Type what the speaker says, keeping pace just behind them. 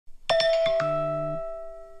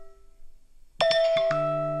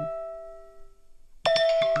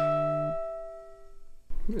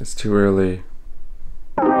It's too early.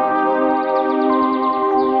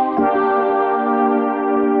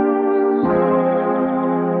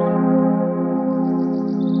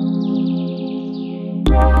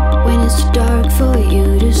 When it's too dark for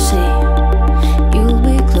you to see, you'll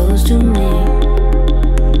be close to me.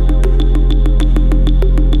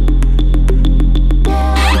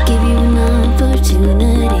 I give you an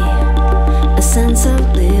opportunity, a sense of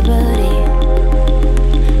liberty,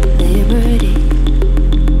 liberty.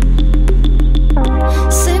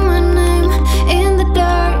 Say my name in the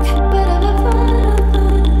dark.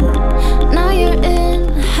 Now you're in,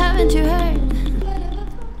 haven't you heard?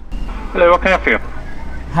 Hello, what can I help you?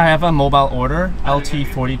 Hi, I have a mobile order,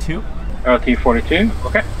 LT42. LT42?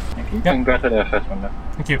 Okay. Thank you. You can go to the first window.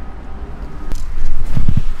 Thank you.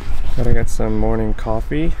 Gotta get some morning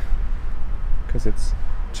coffee because it's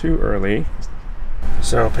too early.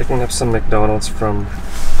 So picking up some McDonald's from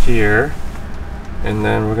here, and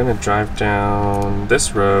then we're gonna drive down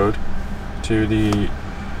this road to the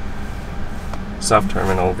South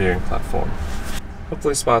Terminal viewing platform.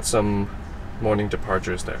 Hopefully spot some morning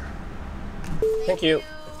departures there. Thank you.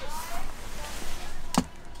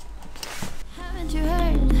 Haven't you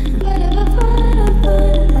heard?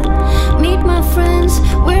 Meet my friends,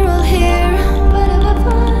 we're all here.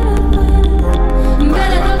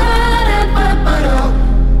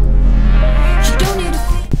 You don't need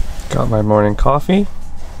to. Got my morning coffee.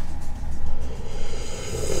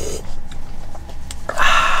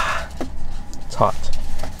 It's hot.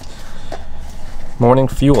 Morning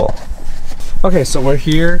fuel. Okay, so we're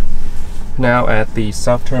here now at the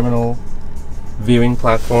South Terminal viewing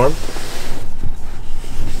platform.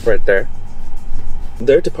 Right there.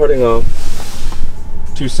 They're departing off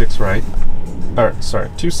 26 right. Or sorry,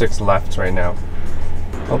 26 left right now.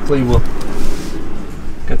 Hopefully we'll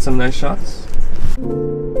get some nice shots.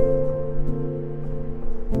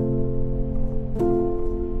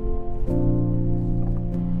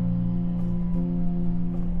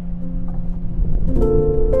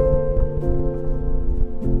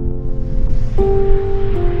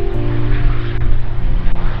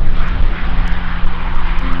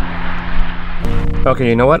 Okay,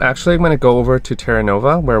 you know what? Actually, I'm gonna go over to Terra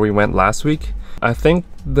Nova, where we went last week. I think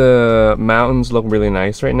the mountains look really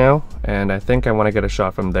nice right now, and I think I want to get a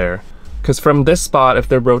shot from there. Because from this spot, if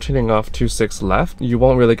they're rotating off 26 left, you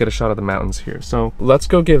won't really get a shot of the mountains here. So let's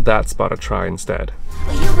go give that spot a try instead.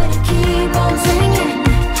 Well, you better keep on singing.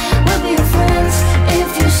 We'll be your friends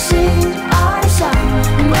if you sing our song.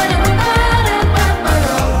 You wanna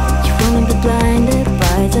be blinded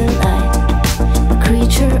by the light, a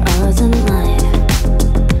creature of the night.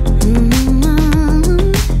 You're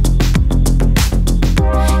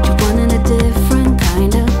one in a different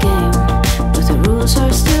kind of game, but the rules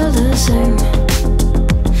are still the same.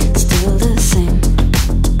 Still the same.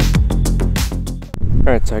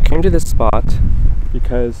 Alright, so I came to this spot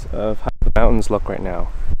because of how the mountains look right now.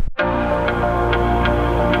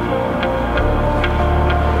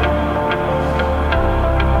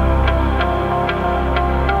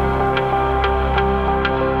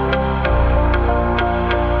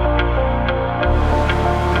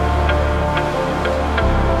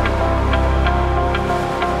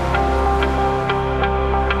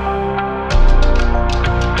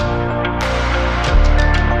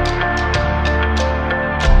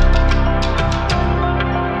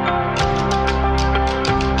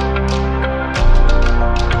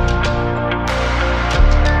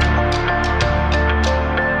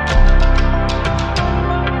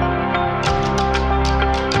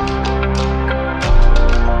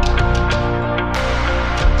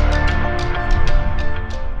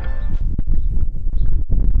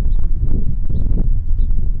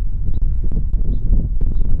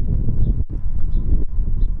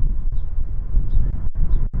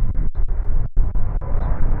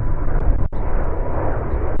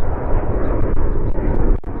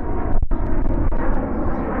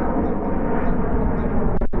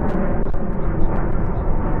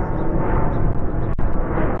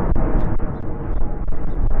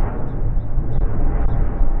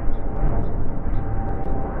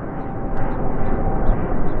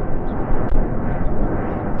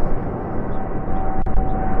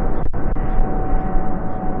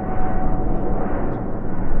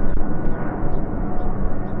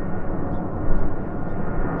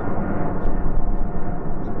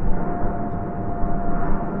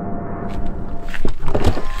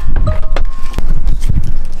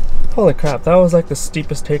 Holy crap, that was like the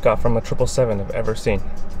steepest takeoff from a 777 I've ever seen.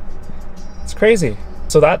 It's crazy.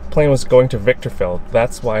 So that plane was going to Victorville.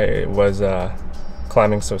 That's why it was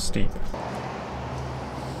climbing so steep.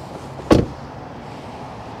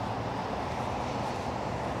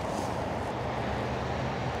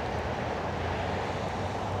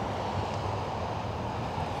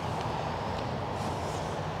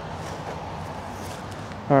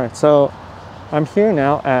 Alright, so I'm here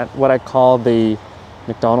now at what I call the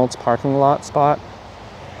McDonald's parking lot spot.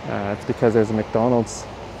 It's because there's a McDonald's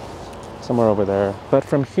somewhere over there. But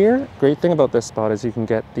from here, great thing about this spot is you can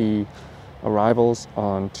get the arrivals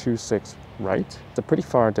on 26 right. It's a pretty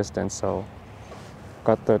far distance, so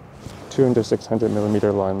got the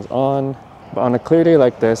 200-600mm lens on. But on a clear day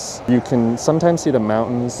like this, you can sometimes see the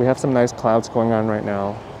mountains. We have some nice clouds going on right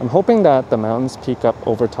now. I'm hoping that the mountains peak up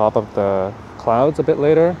over top of the clouds a bit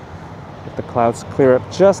later. If the clouds clear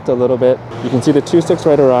up just a little bit, you can see the 26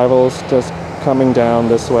 right arrivals just coming down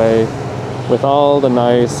this way with all the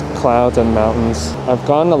nice clouds and mountains. I've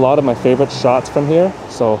gotten a lot of my favorite shots from here,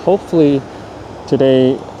 so hopefully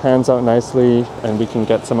today pans out nicely and we can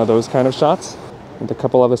get some of those kind of shots. And a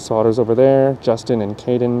couple other spotters over there, Justin and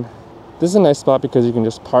Caden. This is a nice spot because you can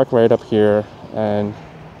just park right up here and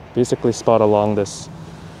basically spot along this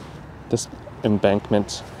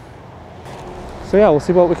embankment. So yeah, we'll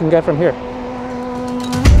see what we can get from here.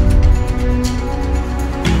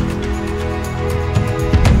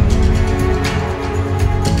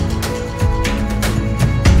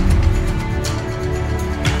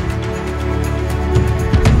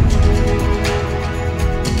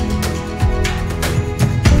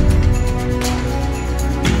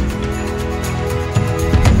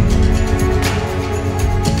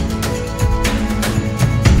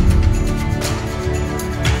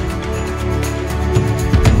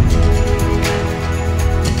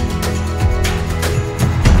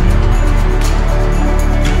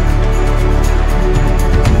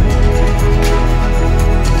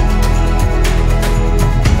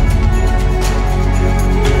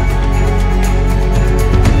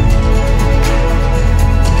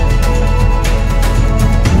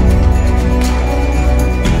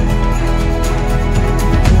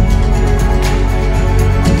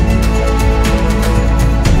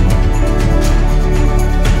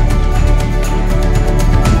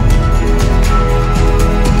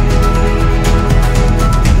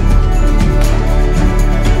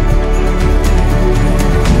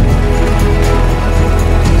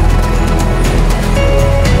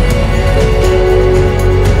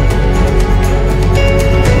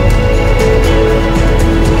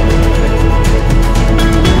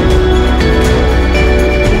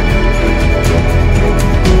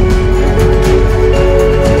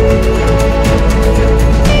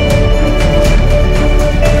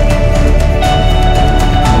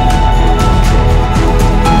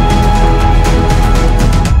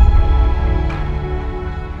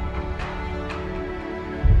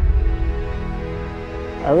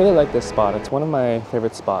 I really like this spot. It's one of my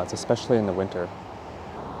favorite spots, especially in the winter.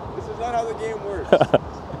 This is not how the game works.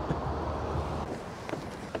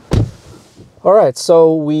 All right,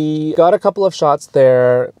 so we got a couple of shots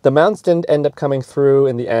there. The mountains didn't end up coming through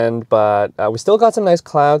in the end, but we still got some nice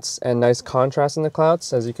clouds and nice contrast in the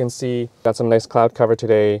clouds. As you can see, got some nice cloud cover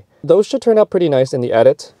today. Those should turn out pretty nice in the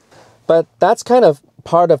edit, but that's kind of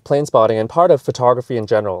part of plane spotting and part of photography in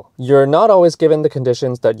general. You're not always given the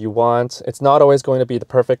conditions that you want. It's not always going to be the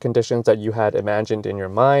perfect conditions that you had imagined in your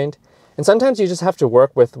mind. And sometimes you just have to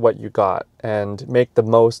work with what you got and make the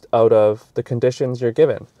most out of the conditions you're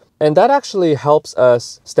given. And that actually helps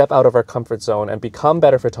us step out of our comfort zone and become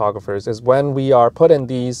better photographers, is when we are put in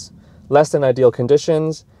these less than ideal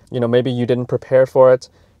conditions. You know, maybe you didn't prepare for it,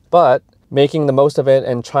 but making the most of it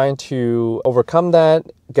and trying to overcome that,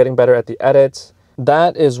 getting better at the edit,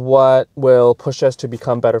 that is what will push us to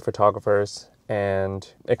become better photographers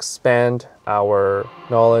and expand our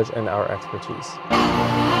knowledge and our expertise.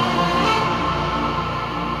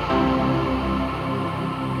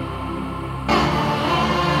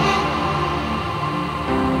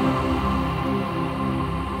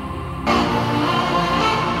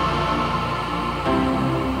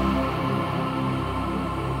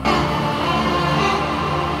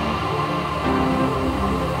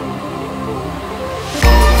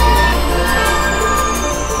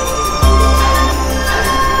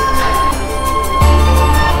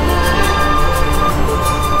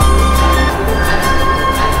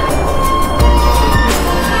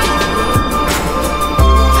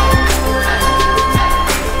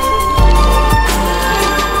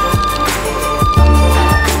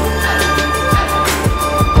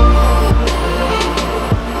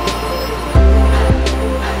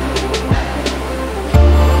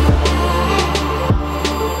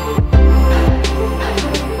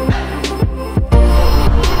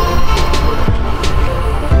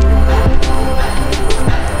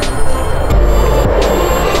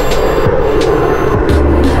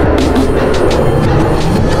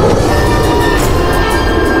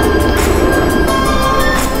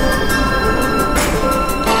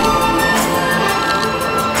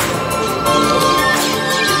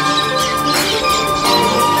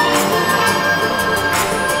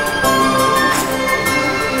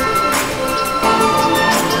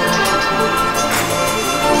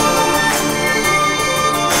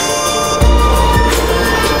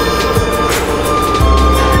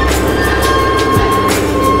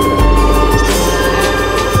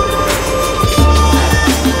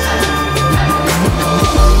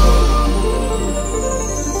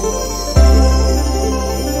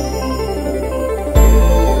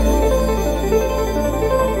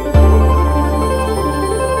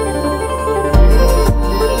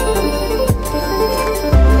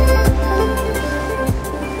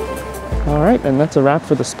 All right, and that's a wrap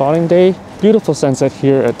for the spotting day. Beautiful sunset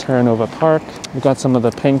here at Terranova Park. We've got some of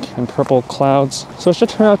the pink and purple clouds, so it should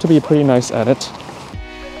turn out to be a pretty nice edit.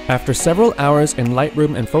 After several hours in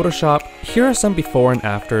Lightroom and Photoshop, here are some before and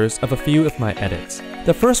afters of a few of my edits.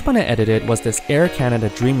 The first one I edited was this Air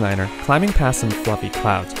Canada Dreamliner climbing past some fluffy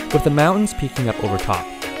clouds, with the mountains peeking up over top.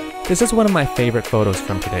 This is one of my favorite photos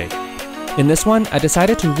from today. In this one, I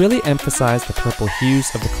decided to really emphasize the purple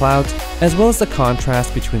hues of the clouds, as well as the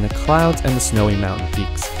contrast between the clouds and the snowy mountain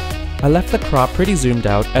peaks. I left the crop pretty zoomed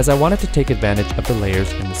out as I wanted to take advantage of the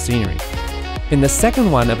layers in the scenery. In the second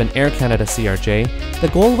one of an Air Canada CRJ, the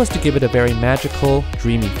goal was to give it a very magical,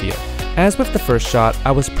 dreamy feel. As with the first shot,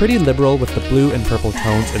 I was pretty liberal with the blue and purple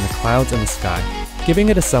tones in the clouds and the sky, giving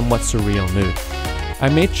it a somewhat surreal mood. I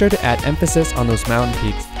made sure to add emphasis on those mountain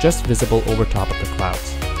peaks just visible over top of the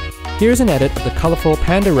clouds. Here's an edit of the colorful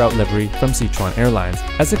Panda Route livery from Sichuan Airlines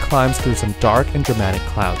as it climbs through some dark and dramatic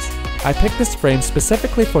clouds. I picked this frame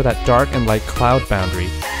specifically for that dark and light cloud boundary,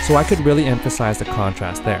 so I could really emphasize the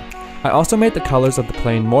contrast there. I also made the colors of the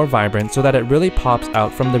plane more vibrant so that it really pops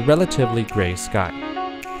out from the relatively gray sky.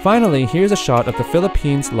 Finally, here's a shot of the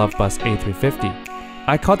Philippines Love Bus A350.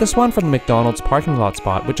 I caught this one from the McDonald's parking lot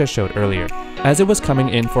spot which I showed earlier, as it was coming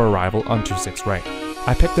in for arrival on 26 right.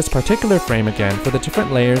 I picked this particular frame again for the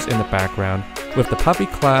different layers in the background, with the puffy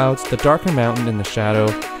clouds, the darker mountain in the shadow,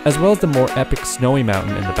 as well as the more epic snowy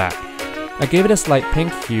mountain in the back. I gave it a slight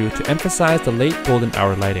pink hue to emphasize the late golden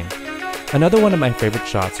hour lighting. Another one of my favorite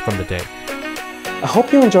shots from the day. I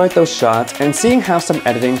hope you enjoyed those shots and seeing how some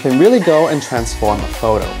editing can really go and transform a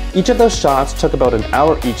photo. Each of those shots took about an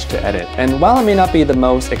hour each to edit, and while it may not be the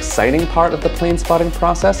most exciting part of the plane spotting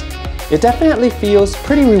process, it definitely feels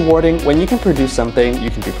pretty rewarding when you can produce something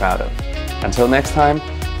you can be proud of. Until next time,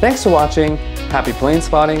 thanks for watching, happy plane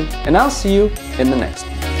spotting, and I'll see you in the next one.